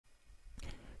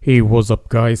Hey, what's up,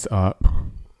 guys?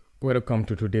 Welcome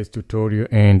to today's tutorial,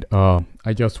 and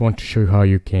I just want to show you how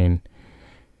you can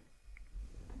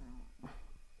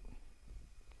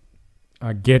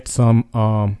get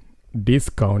some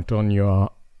discount on your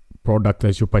product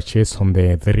as you purchase on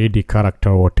the 3D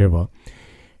character or whatever.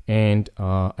 And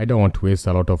I don't want to waste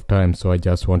a lot of time, so I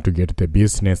just want to get to the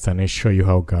business and I show you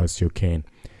how, guys, you can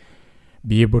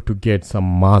be able to get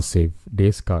some massive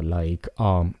discount.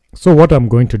 So what I'm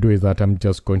going to do is that I'm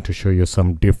just going to show you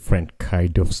some different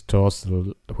kind of stores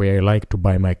where I like to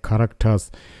buy my characters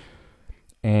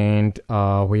and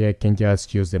where I can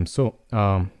just use them. So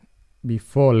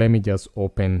before, let me just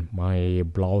open my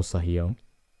browser here,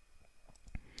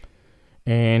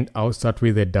 and I'll start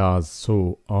with the DAZ.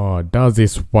 So DAZ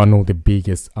is one of the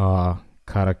biggest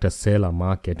character seller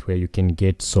market where you can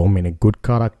get so many good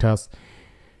characters.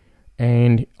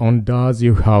 And on DAZ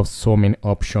you have so many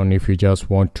options if you just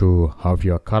want to have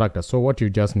your character. So what you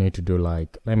just need to do,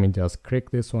 like, let me just click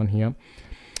this one here.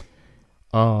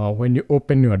 When you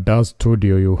open your DAZ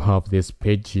Studio, you have this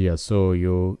page here, so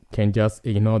you can just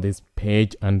ignore this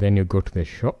page and then you go to the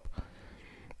shop.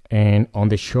 And on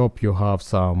the shop you have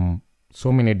so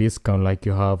many discount, like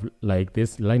you have like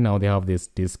this. Right now they have this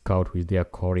discount which they are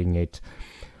calling it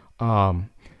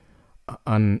an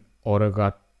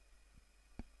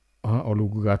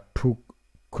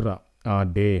Olugatukra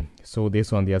day. So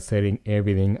this one they are selling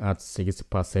everything at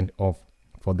 60% off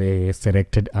for the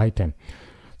selected item.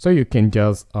 So you can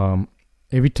just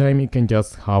every time you can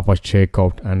just have a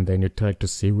checkout and then you try to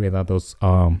see whether those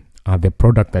are the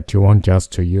product that you want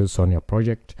just to use on your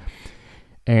project.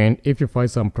 And if you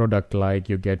find some product, like,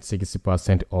 you get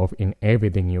 60% off in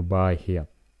everything you buy here.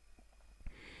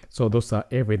 So those are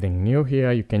everything new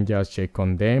here. You can just check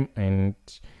on them and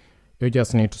you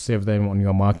just need to save them on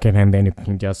your market, and then you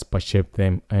can just purchase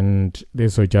them, and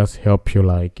this will just help you,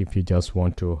 like, if you just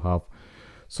want to have.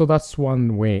 So that's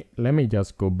one way. Let me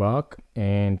just go back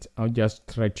and I'll just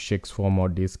try to check for more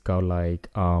discount, like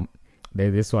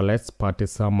this one, Let's Party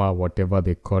Summer, whatever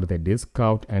they call the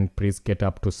discount, and please get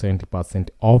up to 70%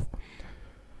 off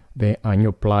the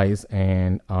annual price,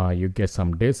 and you get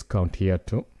some discount here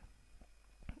too.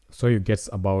 So you get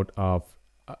about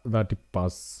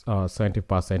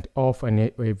 70% off. And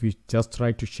if you just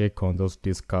try to check on those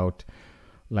discount,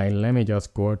 like, let me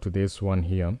just go to this one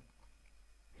here,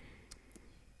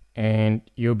 and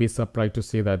you'll be surprised to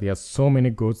see that there are so many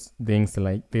good things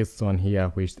like this one here,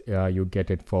 which you get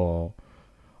it for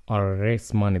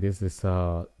less money. This is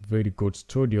a very good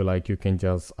studio, like you can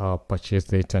just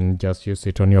purchase it and just use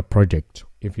it on your project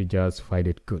if you just find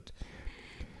it good.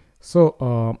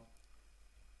 So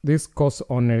this costs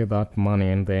only that money.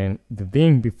 And then the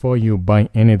thing, before you buy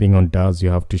anything on DAZ,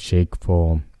 you have to check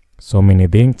for so many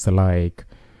things, like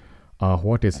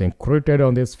what is included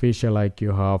on this feature, like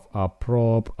you have a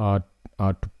prop,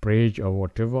 to bridge or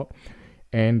whatever.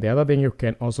 And the other thing, you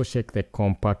can also check the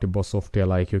compatible software,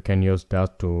 like you can use DAZ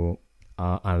to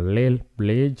Unreal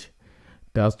Bridge,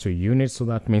 DAZ to Unity. So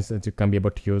that means that you can be able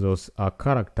to use those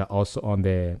character also on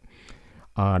the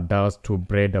DAZ to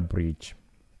Blender Bridge.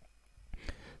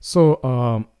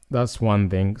 So that's one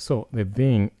thing. So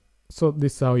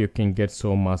this is how you can get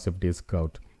so massive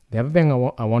discount. The other thing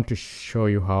I want to show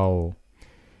you how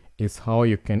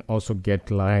you can also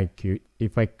get, like,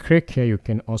 if I click here, you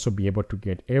can also be able to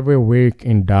get every week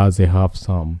in DAZ. They have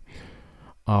some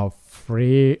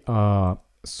free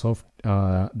soft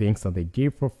things that they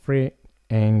give for free,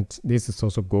 and this is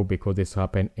also good because this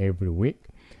happen every week.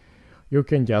 You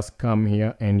can just come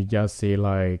here and just say,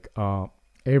 like,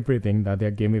 everything that they're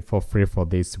giving for free for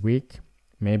this week.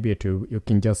 Maybe you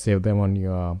can just save them on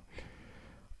your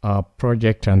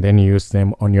project and then use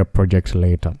them on your project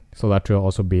later. So that will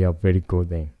also be a very good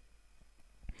thing.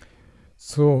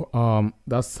 So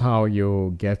that's how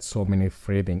you get so many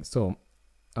free things. So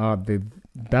the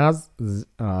DAZ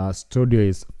Studio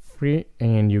is free,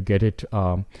 and you get it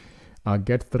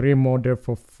get 3 models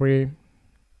for free,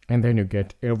 and then you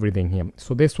get everything here.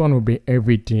 So this one will be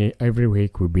every day, every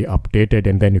week will be updated,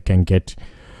 and then you can get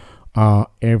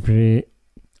every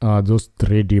those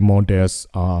 3D models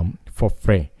for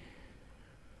free.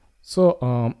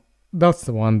 So that's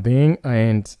the one thing.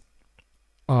 And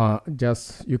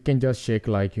you can just check,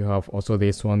 like, you have also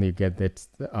this one, you get that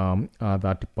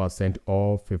 30%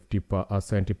 off,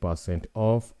 70%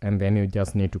 off, and then you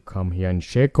just need to come here and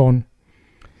check on.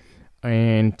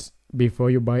 And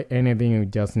before you buy anything, you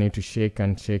just need to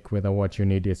check whether what you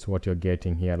need is what you're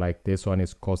getting here. Like, this one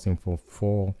is costing for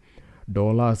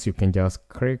 $4. You can just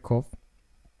click off,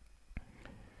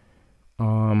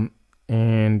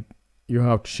 and you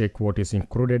have to check what is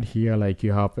included here. Like,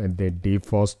 you have the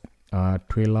default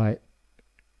Twilight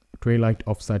Twilight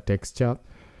Offset Texture,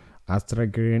 Astra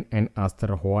Green, and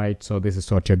Astra White. So this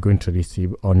is what you're going to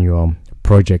receive on your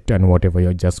project and whatever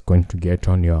you're just going to get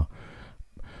on your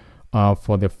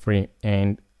for the free.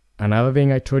 And another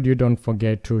thing I told you, don't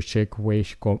forget to check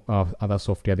which other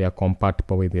software they are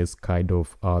compatible with this kind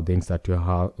of things that you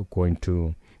are going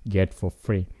to get for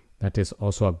free. That is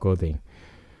also a good thing.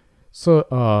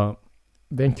 So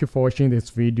thank you for watching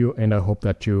this video, and I hope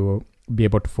that you be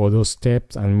able to follow those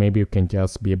steps, and maybe you can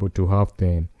just be able to have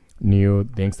the new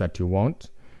things that you want.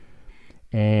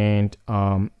 And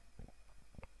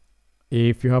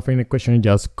if you have any question, you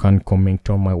just can comment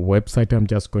on my website. I'm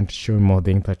just going to show you more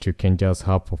things that you can just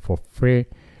have for free,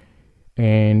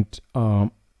 and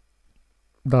that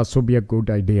would be a good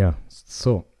idea.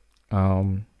 So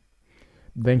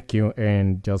thank you,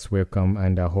 and just welcome,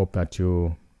 and I hope that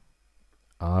you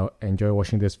enjoy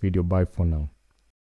watching this video. Bye for now.